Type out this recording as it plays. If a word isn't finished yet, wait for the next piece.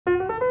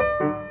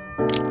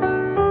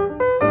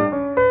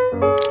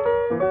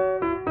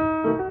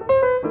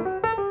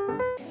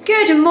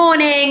Good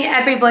morning,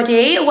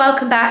 everybody.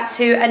 Welcome back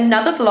to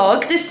another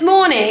vlog. This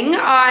morning,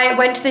 I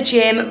went to the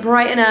gym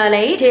bright and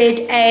early, did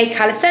a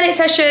calisthenics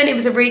session. It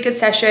was a really good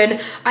session.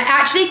 I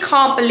actually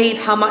can't believe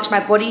how much my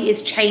body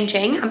is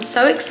changing. I'm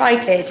so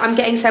excited. I'm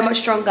getting so much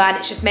stronger and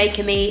it's just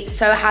making me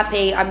so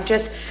happy. I'm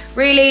just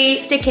really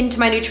sticking to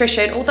my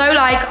nutrition. Although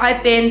like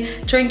I've been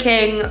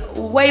drinking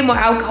way more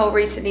alcohol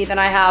recently than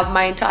I have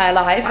my entire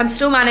life, I'm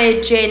still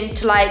managing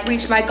to like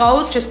reach my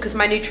goals just because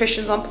my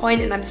nutrition's on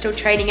point and I'm still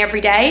training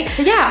every day.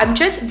 So yeah, I'm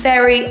just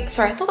very,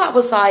 sorry, I thought that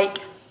was like,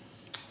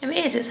 it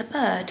is, it's a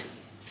bird.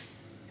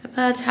 The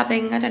bird's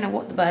having, I don't know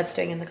what the bird's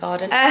doing in the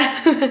garden.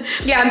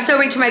 Yeah, I'm still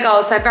reaching my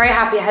goals, so I'm very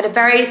happy. I had a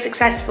very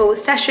successful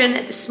session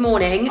this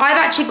morning. I've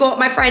actually got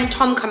my friend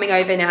Tom coming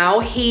over now.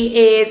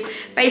 He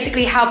is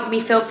basically helping me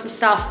film some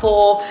stuff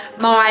for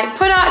my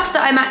product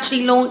that I'm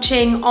actually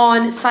launching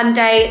on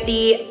Sunday,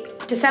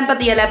 December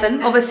the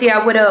 11th. Obviously,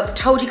 I would have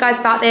told you guys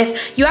about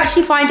this. You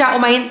actually find out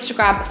on my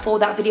Instagram before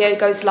that video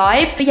goes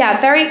live. But yeah,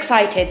 I'm very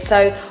excited.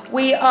 So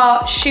we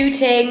are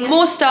shooting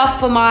more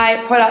stuff for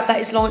my product that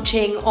is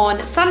launching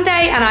on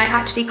Sunday and I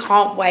actually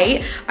can't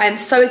wait. I'm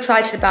so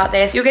excited about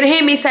this. You're gonna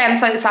hear me say I'm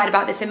so excited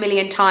about this a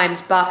million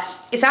times, but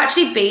it's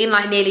actually been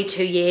like nearly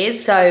 2 years.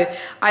 So,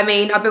 I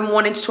mean, I've been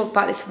wanting to talk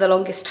about this for the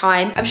longest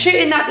time. I'm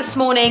shooting that this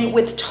morning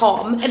with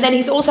Tom, and then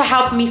he's also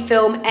helping me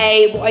film what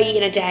I eat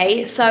in a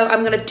day. So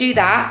I'm gonna do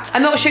that.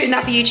 I'm not shooting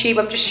that for YouTube,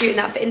 I'm just shooting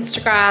that for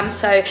Instagram.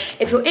 So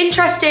if you're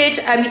interested,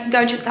 you can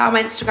go and check that out on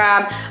my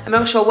Instagram. I'm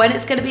not sure when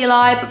it's gonna be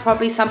live, but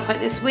probably some point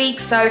this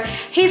week. So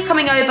he's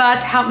coming over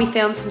to help me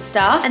film some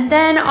stuff. And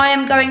then I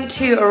am going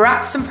to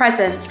wrap some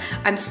presents.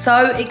 I'm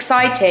so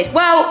excited.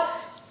 Well,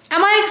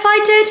 am I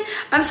excited?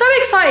 I'm so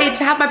excited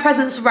to have my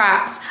presents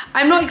wrapped.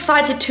 I'm not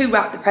excited to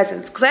wrap the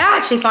presents because I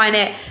actually find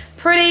it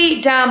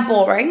pretty damn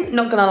boring,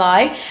 not gonna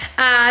lie.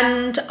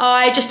 And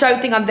I just don't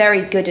think I'm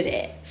very good at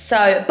it.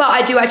 So, but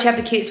I do actually have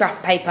the cutest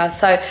wrapper paper.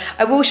 So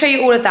I will show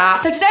you all of that.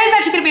 So today is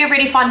actually gonna be a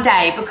really fun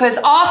day because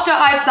after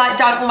I've like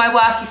done all my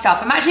worky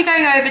stuff, I'm actually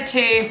going over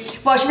to,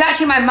 well, she's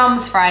actually my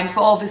mum's friend,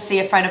 but obviously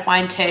a friend of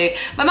mine too.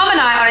 My mum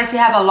and I honestly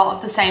have a lot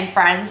of the same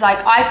friends.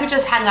 Like I could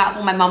just hang out with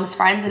all my mum's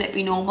friends and it'd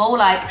be normal.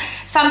 Like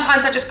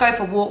sometimes I just go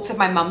for walks with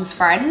my mum's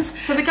friends.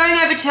 So we're going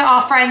over to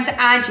our friend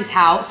Angie's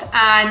house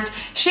and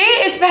she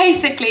is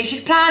basically,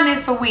 she's planned this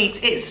for weeks.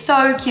 It's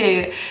so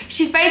cute.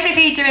 She's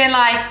basically doing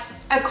like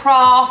a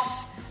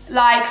crafts,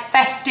 like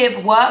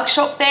festive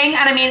workshop thing.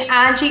 And I mean,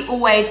 Angie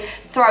always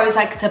throws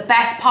like the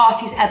best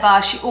parties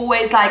ever. She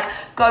always like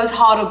goes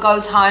hard or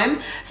goes home.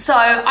 So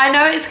I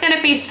know it's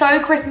gonna be so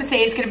Christmassy,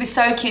 it's gonna be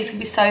so cute, it's gonna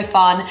be so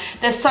fun.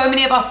 There's so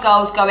many of us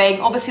girls going.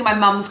 Obviously my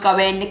mum's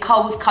going,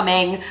 Nicole's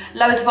coming,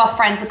 loads of our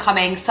friends are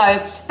coming. So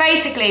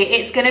basically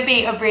it's gonna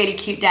be a really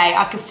cute day.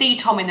 I can see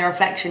Tom in the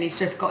reflection, he's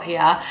just got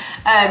here.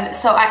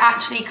 So I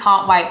actually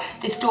can't wait.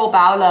 This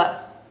doorbell, look,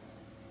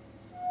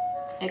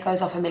 it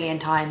goes off a million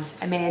times.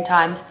 Come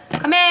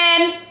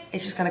in.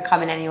 It's just gonna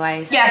come in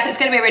anyways. Yeah, so it's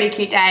gonna be a really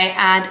cute day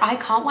and I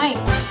can't wait.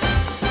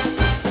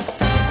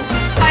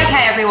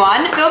 Okay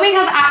everyone, filming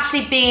has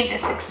actually been a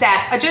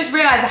success. I just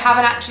realized I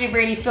haven't actually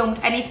really filmed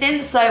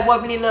anything, so it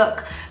won't really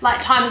look like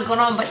time has gone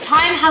on, but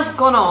time has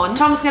gone on.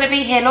 Tom's gonna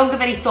be here longer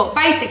than he thought.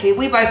 Basically,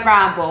 we both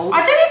ramble.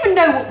 I don't even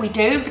know what we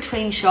do in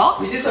between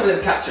shots. We just have a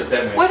little catch up,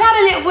 don't we? We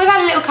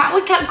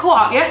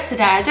caught up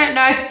yesterday. I don't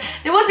know.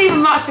 There wasn't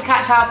even much to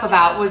catch up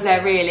about, was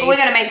there really? We're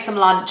gonna make some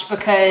lunch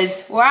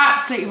because we're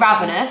absolutely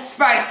ravenous.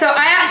 Right, so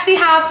I actually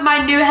have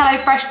my new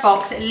HelloFresh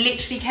box. It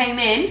literally came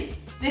in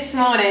this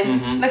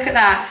morning. Look at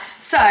that.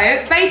 So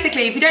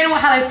basically, if you don't know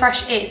what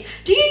HelloFresh is,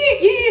 do you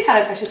use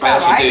HelloFresh as well,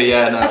 right? I actually do,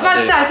 yeah. No, I was about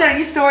to say, I've said it in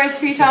your stories a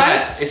few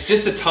times. It's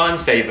just a time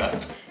saver.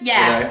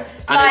 Yeah. You know?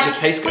 And like, it just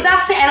tastes good. But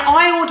that's it, and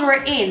I order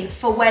it in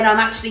for when I'm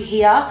actually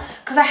here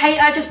because I hate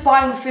just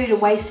buying food and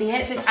wasting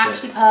it, so it's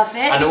actually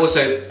perfect. And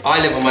also,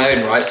 I live on my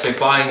own, right? So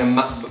buying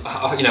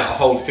a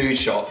whole food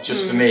shop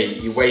just for me,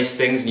 you waste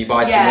things and you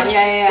buy too much.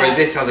 Whereas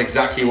this has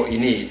exactly what you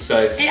need.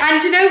 So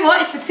and you know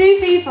what? It's for 2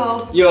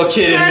 people. You're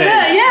kidding me.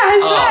 Yeah, I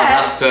swear. Oh,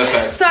 that's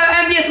perfect. So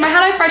yes, my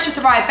HelloFresh just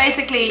arrived.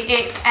 Basically,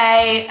 it's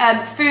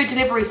a food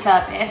delivery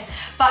service,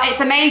 but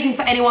it's amazing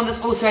for anyone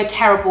that's also a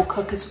terrible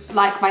cook,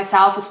 like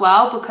myself as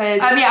well.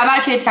 Because yeah, I'm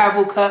actually a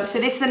terrible cook, so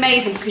this is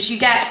amazing because you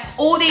get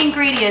all the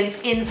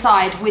ingredients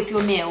inside with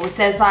your meals.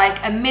 There's like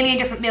a million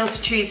different meals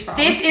to choose from.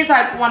 This is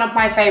like one of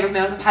my favorite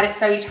meals. I've had it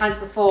so many times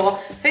before. So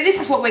this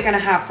is what we're gonna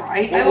have,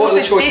 right? Well, what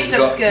are the choices? This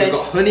looks good. We've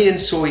got honey and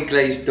soy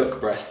glazed duck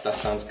breast. That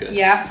sounds good.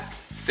 Yeah.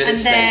 Fillet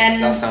steak.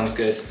 That sounds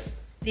good.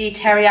 The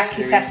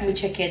teriyaki sesame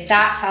chicken,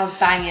 that sounds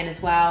banging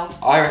as well.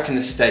 I reckon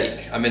the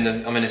steak. I'm in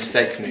a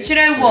steak mood. Do you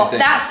know what?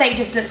 That steak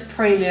just looks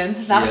premium.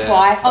 That's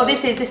why. Oh,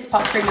 this is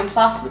part Premium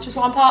Plus, which is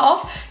what I'm part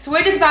of. So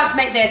we're just about to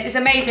make this. It's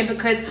amazing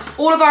because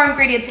all of our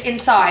ingredients are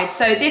inside.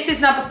 So this is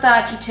number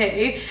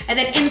 32, and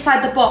then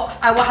inside the box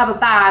I will have a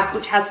bag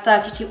which has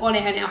 32 on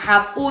it, and it'll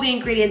have all the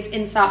ingredients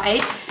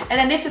inside. And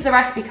then this is the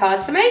recipe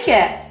card to make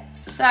it.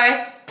 So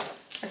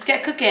let's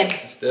get cooking.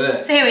 Let's do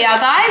it. So here we are,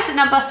 guys,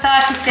 number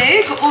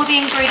 32. Got all the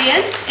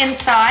ingredients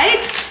inside.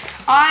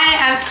 I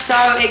am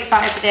so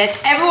excited for this.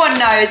 Everyone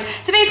knows.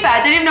 To be fair,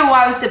 I didn't even know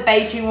why I was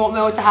debating what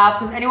meal to have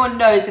because anyone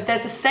knows if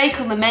there's a steak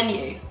on the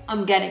menu,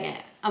 I'm getting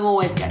it. I'm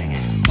always getting it.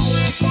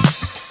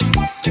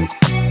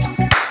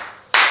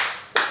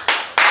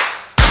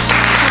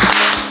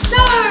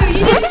 No,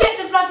 you didn't get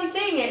the bloody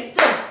thing. It's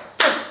done.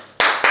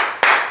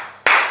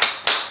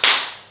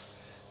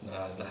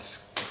 No, that's...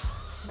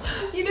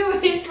 You know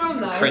what it's from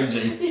though?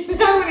 Cringing. You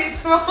know what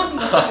it's from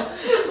though?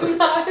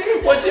 No.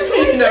 What do you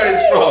mean you know what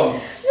it's from?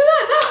 You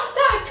know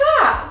that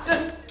clap?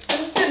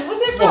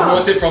 What's it from?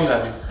 What's it from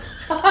then?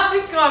 I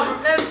can't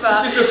remember.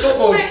 It's just a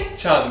football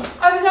chant.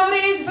 Oh, is that what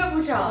it is, a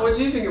football chant? What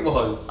do you think it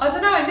was? I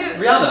don't know, I knew it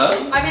was Rihanna?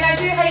 something. I mean, I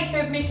do hate to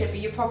admit it, but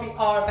you probably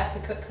are a better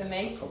cook than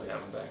me. Probably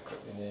am a better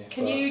cook than you.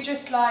 Can you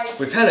just like...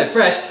 With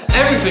HelloFresh,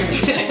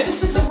 everything's in it.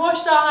 We've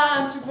washed our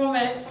hands, we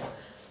promise.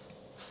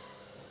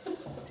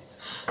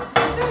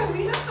 No,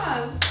 we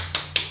have.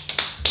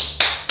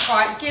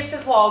 Right, give the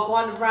vlog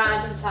one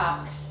random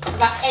fact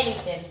about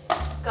anything.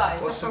 Guys,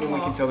 what's something we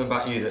can tell them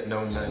about you that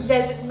no one knows?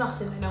 There's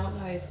nothing that no one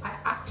knows. I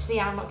actually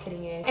am not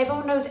kidding you.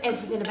 Everyone knows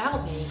everything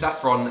about me.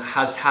 Saffron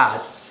has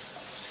had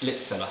lip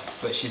filler,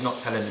 but she's not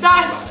telling them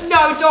about it.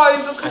 No,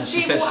 don't, because and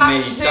she said to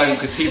me, don't,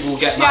 because people will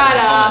get mad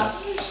in the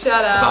comments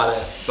Shut up. about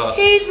it. But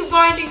he's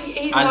winding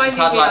me and she's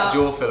had like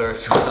jaw filler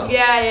as well.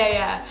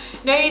 Yeah.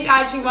 No, he's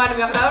actually winding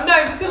me up now.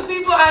 No, because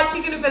people are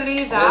actually going to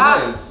believe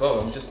that. No,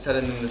 well, I'm just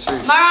telling them the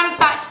truth. My random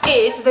fact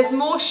is that there's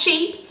more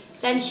sheep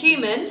than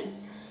human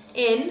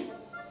in,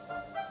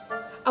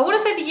 I want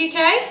to say the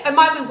UK. It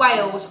might be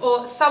Wales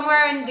or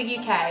somewhere in the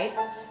UK.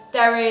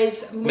 There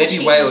is more maybe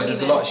sheep Wales. than There's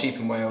a human. lot of sheep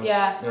in Wales.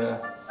 Yeah.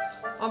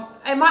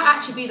 It might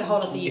actually be the whole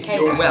of the UK. If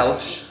you're though.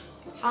 Welsh,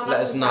 let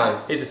us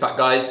know. Here's a fact,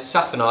 guys.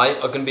 Saf and I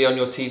are going to be on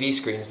your TV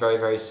screens very,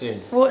 very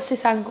soon. What's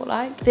this angle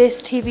like?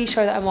 This TV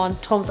show that I'm on,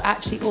 Tom's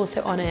actually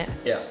also on it.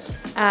 Yeah.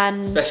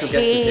 And special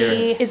guest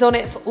appearance. He is on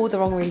it for all the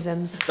wrong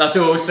reasons. That's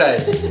all we'll say.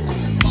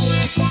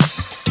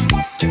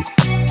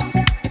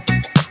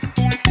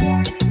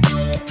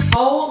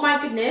 Oh my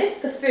goodness,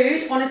 the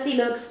food honestly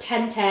looks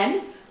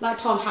 10/10. Like,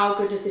 Tom, how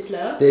good does this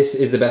look? This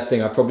is the best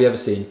thing I've probably ever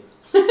seen.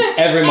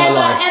 Ever in my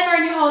life. Ever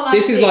in your whole life.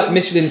 This is like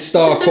Michelin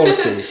star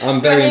quality.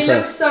 I'm very impressed. It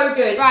looks so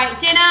good. Right,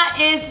 dinner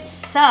is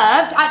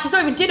served. Actually, it's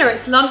not even dinner,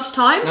 it's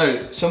lunchtime.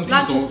 No, some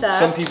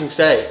people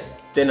say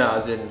dinner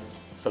as in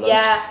for lunch.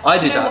 Yeah. I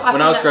did that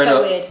when I was growing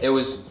up. Weird. It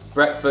was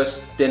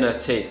breakfast, dinner,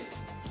 tea.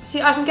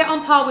 See, I can get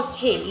on par with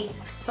tea,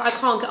 but I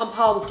can't get on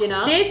par with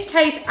dinner. This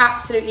tastes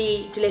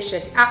absolutely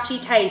delicious. It actually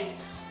tastes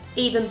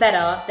even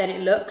better than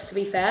it looks, to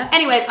be fair.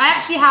 Anyways, I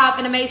actually have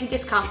an amazing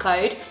discount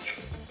code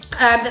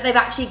that they've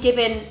actually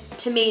given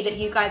to me that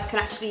you guys can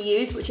actually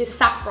use, which is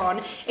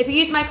Saffron. If you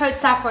use my code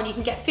Saffron, you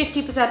can get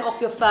 50% off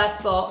your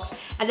first box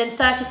and then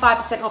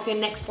 35% off your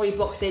next 3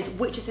 boxes,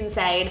 which is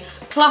insane,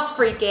 plus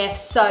free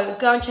gifts. So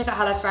go and check out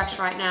HelloFresh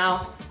right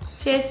now.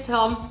 Cheers,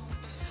 Tom.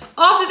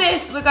 After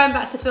this, we're going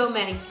back to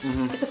filming.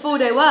 It's a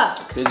full-day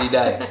work. Busy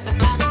day.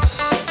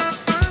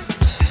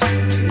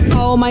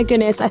 Oh my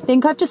goodness, I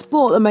think I've just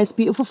bought the most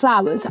beautiful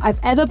flowers I've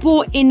ever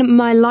bought in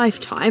my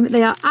lifetime.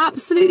 They are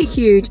absolutely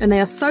huge and they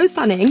are so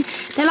stunning.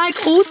 They're like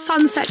all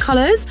sunset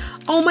colours.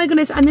 Oh my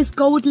goodness, and this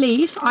gold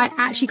leaf, I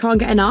actually can't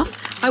get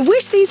enough. I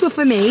wish these were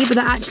for me, but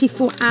they're actually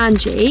for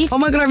Angie. Oh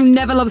my God, I've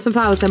never loved some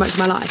flowers so much in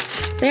my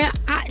life. They are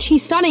actually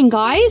stunning,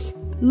 guys.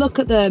 Look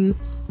at them.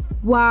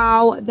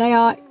 Wow, they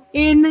are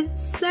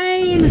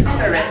insane.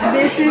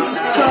 This is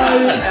so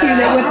cute.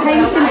 We're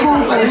painting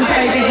baubles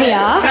over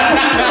here.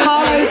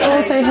 Carlo's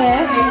also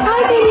here.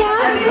 Hi Zinnia.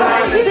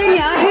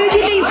 Zinnia, who do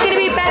you think is going to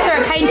be better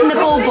at painting the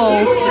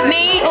baubles?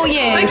 Me or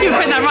you? Thank you for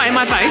putting that right in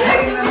my face.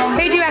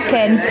 Who do you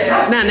reckon?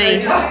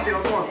 Nanny.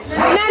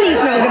 Nanny's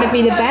not going to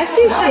be the best,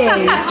 is she?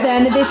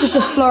 Then this is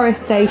the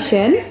florist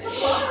station.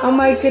 Oh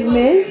my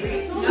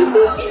goodness. This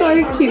is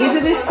so cute.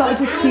 Isn't this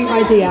such a cute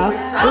idea?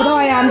 Although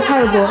I am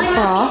terrible at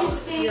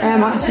crafts, I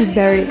am actually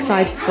very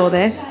excited for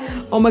this.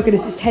 Oh my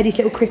goodness, it's Teddy's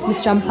little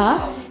Christmas jumper.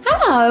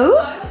 Hello.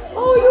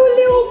 Oh, your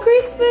little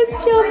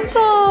Christmas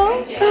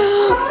jumper. Oh.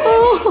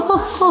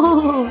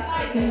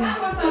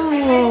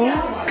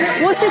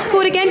 What's this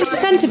called again? Just a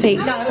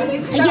centerpiece?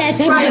 Yeah,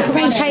 table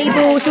decoration.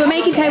 Table. So we're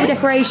making table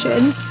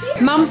decorations.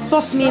 Mum's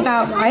bossing me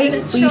about, right?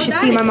 Well, you should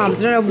see my mum.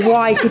 So I don't know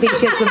why she thinks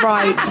she has the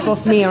right to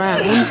boss me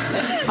around.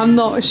 I'm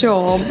not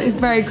sure. It's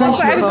very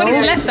questionable.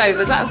 Everybody's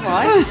leftovers, that's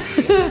why.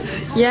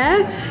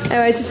 Yeah?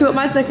 Anyways, this is what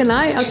mine's looking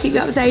like. I'll keep you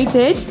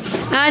updated.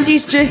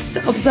 Angie's just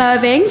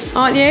observing,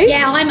 aren't you?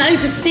 Yeah, I'm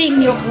overseeing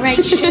the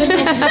operation.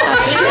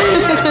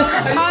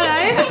 Hello?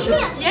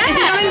 Yeah. Is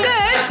it going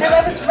good?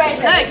 Whoever's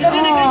ready. Look, you're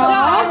doing a good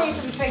job.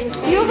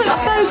 Yours look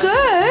so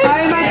good.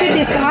 Oh my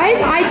goodness,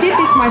 guys. I did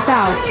this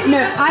myself.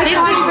 No, I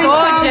can't even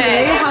tell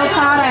you how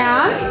proud I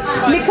am.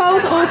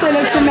 Nicole's also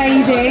looks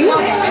amazing.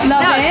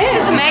 Love it.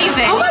 This is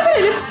amazing. Oh my god,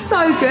 it looks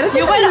so good.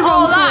 You went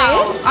all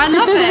out. I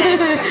love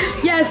it.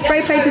 Yeah,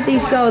 spray painted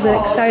these gold. They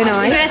look so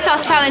nice. We're going to start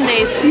selling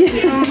these.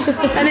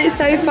 And it's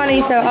so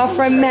funny. So our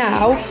friend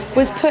Mel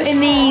was putting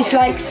these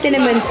like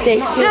cinnamon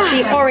sticks with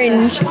the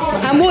orange.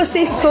 And what's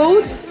this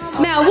called?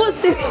 Mel,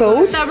 what's this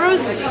called?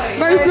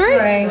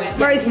 Rosemary.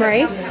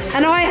 Rosemary.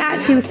 And I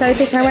actually was so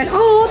thick. I went,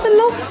 oh, the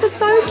logs are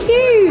so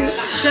cute.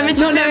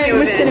 Not knowing it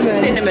was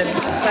cinnamon.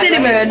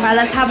 Cinnamon. Right,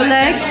 let's have a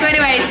look. So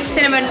anyways,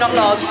 cinnamon, not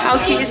logs. How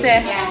cute is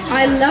this?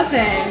 I love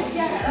it.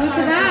 Look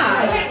at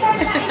that.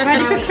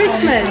 Ready for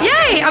Christmas.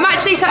 Yay! I'm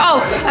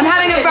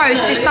having a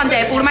roast this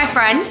Sunday with all of my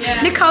friends.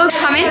 Nicole's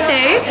coming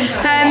too.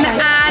 And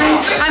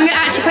I'm going to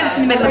actually put this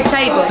in the middle of the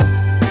table.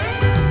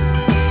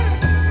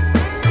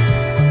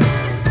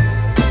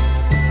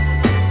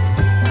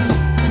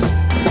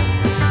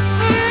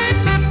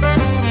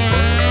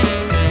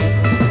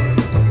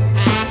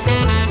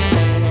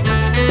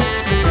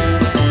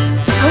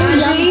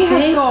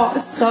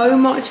 So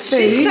much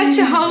food. She's such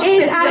a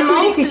hostess. It's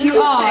actually ridiculous.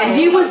 You are.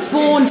 You was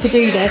born to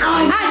do this.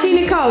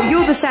 Actually, Nicole,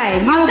 you're the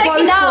same. You were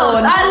both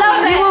born. I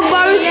love it. You were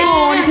both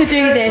born to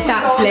do this.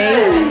 Actually,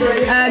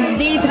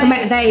 these are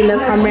they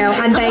look unreal,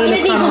 and they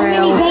look unreal. These are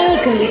mini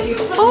burgers.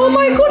 Oh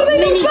my god, they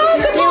look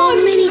burger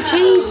buns. Mini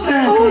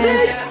cheeseburgers. Oh,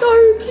 they're so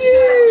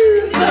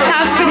cute.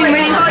 How's feeling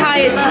really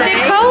tired today?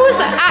 Nicole's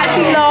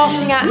actually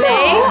laughing at me.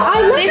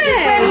 I love this it.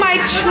 is when my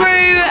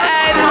true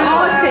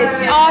artist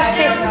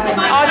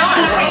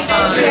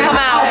come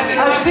out.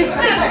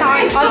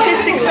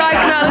 Artistic side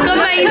come out. Look how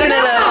amazing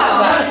it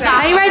looks.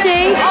 Are you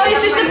ready? Oh,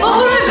 is this the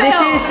bubble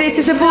reveal? This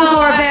is the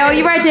bubble reveal. Are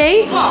you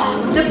ready?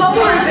 The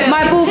bubble reveal.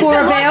 My bubble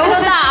reveal.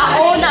 That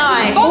all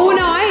night. All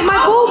night.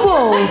 My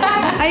bubble.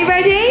 Are you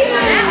ready?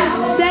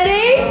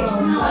 Steady.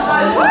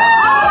 Oh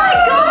my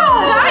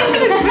god, that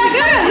actually looks pretty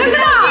good. Look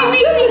at that.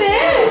 Doesn't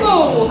it?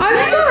 I'm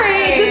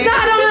sorry. Does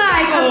that not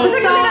like a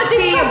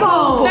Versace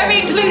bubble?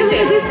 Very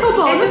inclusive.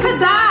 Look at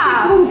that.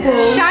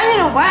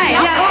 Shining away.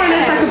 Yeah, or it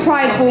looks like a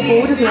pride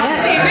bauble, doesn't it?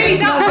 It really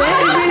does. Love it.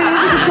 It really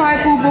looks like a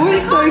pride bauble.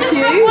 It's so Just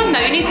have cute. one though.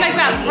 You need to make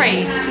about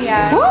 3.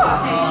 Yeah.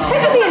 What? It's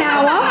taken me an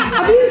hour.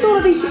 I've used all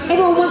of these.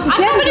 Everyone wants the I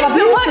can't believe I've you've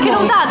been used working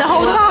them on that the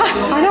whole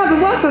time. I know, I've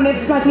been working on it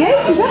for bloody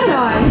ages, haven't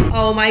I?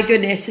 Oh my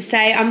goodness, to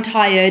say I'm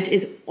tired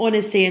is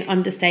honestly an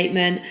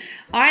understatement.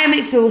 I am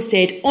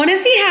exhausted.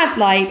 Honestly had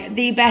like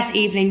the best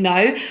evening though.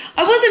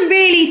 I wasn't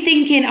really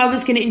thinking I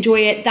was going to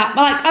enjoy it that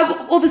like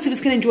I obviously was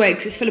going to enjoy it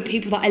because it's full of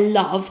people that I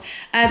love.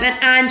 And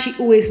Angie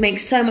always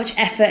makes so much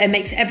effort and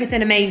makes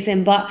everything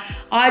amazing. But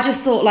I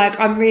just thought like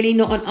I'm really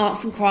not an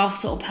arts and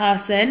crafts sort of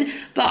person.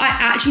 But I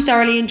actually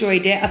thoroughly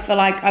enjoyed it. I feel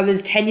like I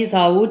was 10 years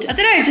old. I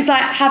don't know, just like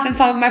having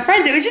fun with my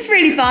friends. It was just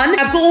really fun.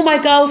 I've got all my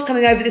girls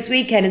coming over this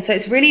weekend and so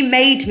it's really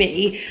made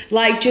me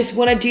like just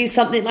want to do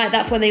something like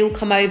that when they all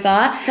come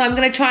over. So I'm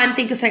going to try and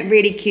think of something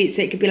really cute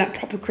so it could be like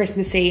proper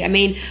Christmassy. I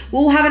mean,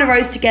 we're all having a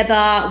roast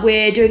together.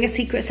 We're doing a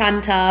Secret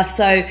Santa.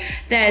 So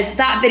there's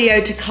that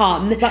video to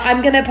come. But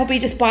I'm going to probably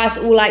just buy us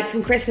all like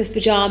some Christmas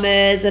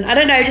pajamas and I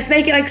don't know, just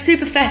make it like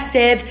super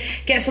festive.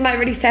 Get some like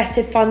really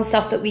festive fun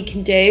stuff that we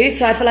can do.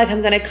 So I feel like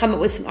I'm going to come up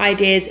with some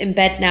ideas in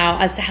bed now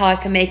as to how I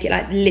can make it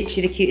like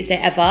literally the cutest day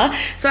ever.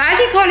 So I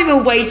actually can't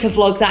even wait to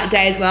vlog that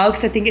day as well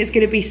because I think it's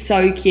going to be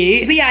so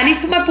cute. But yeah, I need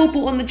to put my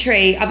bauble on the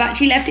tree. I've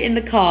actually left it in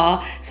the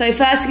car. So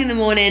first thing in the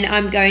morning,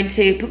 I'm going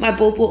to put my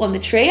bauble on the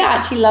tree. I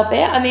actually love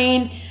it. I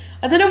mean,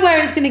 I don't know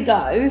where it's going to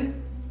go,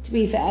 to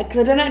be fair, because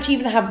I don't actually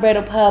even have red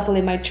or purple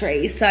in my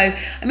tree. So,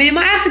 I mean, it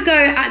might have to go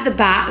at the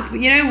back, but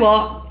you know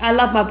what? I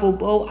love my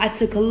bauble. I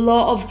took a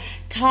lot of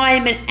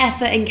time and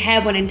effort and care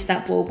went into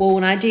that bauble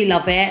and I do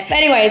love it. But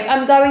anyways,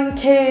 I'm going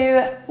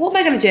to, what am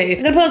I going to do?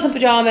 I'm going to put on some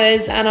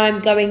pajamas and I'm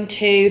going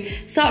to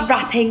start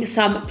wrapping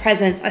some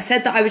presents. I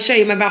said that I would show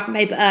you my wrapping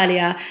paper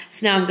earlier,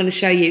 so now I'm going to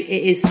show you.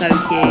 It is so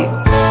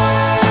cute.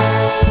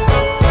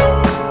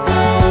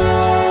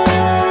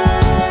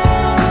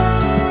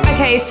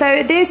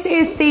 So this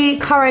is the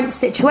current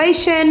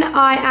situation.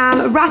 I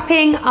am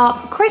wrapping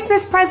up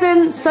Christmas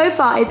presents. So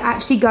far it's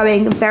actually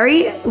going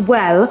very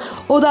well,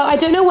 although I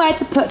don't know where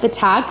to put the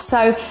tags. So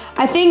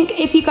I think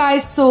if you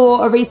guys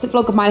saw a recent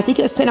vlog of mine, I think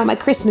it was putting out my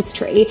Christmas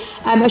tree.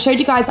 I showed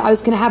you guys that I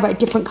was going to have like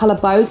different colour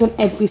bows on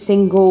every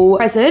single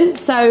present.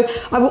 So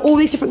I've got all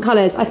these different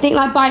colours. I think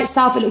like by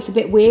itself it looks a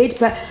bit weird,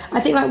 but I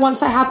think like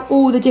once I have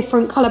all the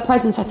different colour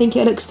presents, I think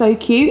it looks so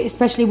cute,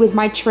 especially with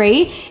my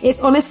tree.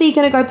 It's honestly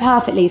going to go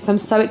perfectly, so I'm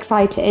so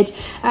excited.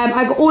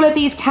 I got all of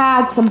these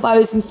tags and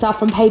bows and stuff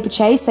from Paper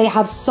Chase. They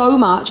have so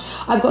much.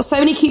 I've got so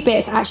many cute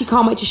bits. I actually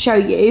can't wait to show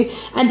you.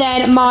 And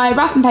then my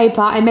wrapping paper,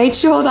 I made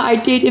sure that I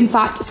did in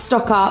fact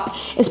stock up,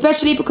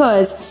 especially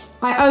because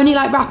I only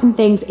like wrapping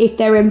things if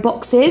they're in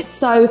boxes.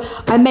 So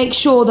I make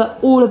sure that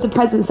all of the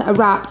presents that are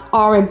wrapped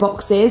are in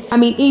boxes. I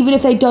mean, even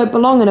if they don't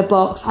belong in a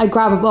box, I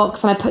grab a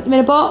box and I put them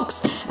in a box.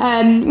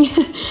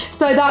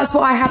 So that's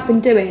what I have been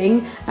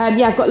doing.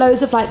 Yeah, I've got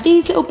loads of like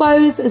these little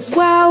bows as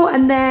well.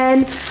 And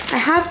then I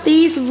have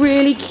these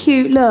really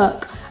cute,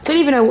 look, I don't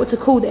even know what to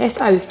call this.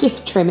 Oh,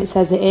 gift trim it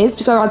says it is,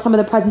 to go around some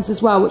of the presents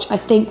as well, which I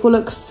think will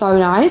look so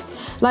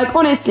nice. Like,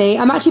 honestly,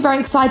 I'm actually very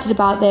excited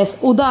about this,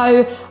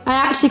 although I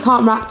actually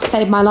can't wrap to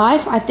save my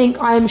life. I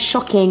think I am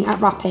shocking at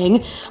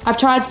wrapping. I've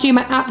tried to do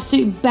my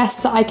absolute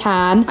best that I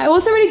can. I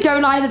also really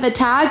don't like that the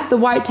tag, the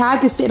white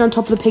tag, is sitting on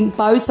top of the pink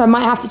bow, so I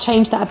might have to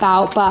change that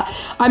about, but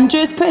I'm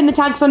just putting the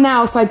tags on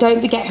now so I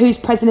don't forget whose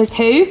present is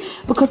who,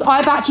 because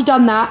I've actually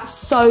done that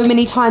so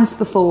many times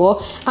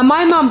before, and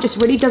my mum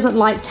just really doesn't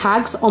like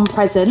tags on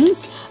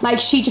presents. Like,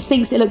 she just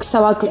thinks it looks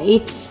so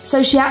ugly,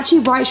 so she actually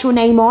writes your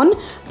name on,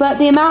 but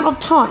the amount of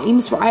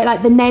times, right,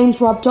 like the name's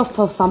rubbed off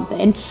or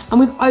something and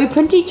we've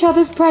opened each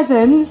other's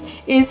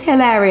presents is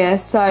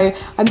hilarious. So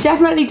I'm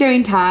definitely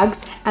doing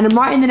tags and I'm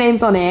writing the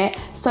names on it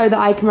so that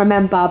I can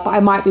remember, but I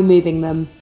might be moving them.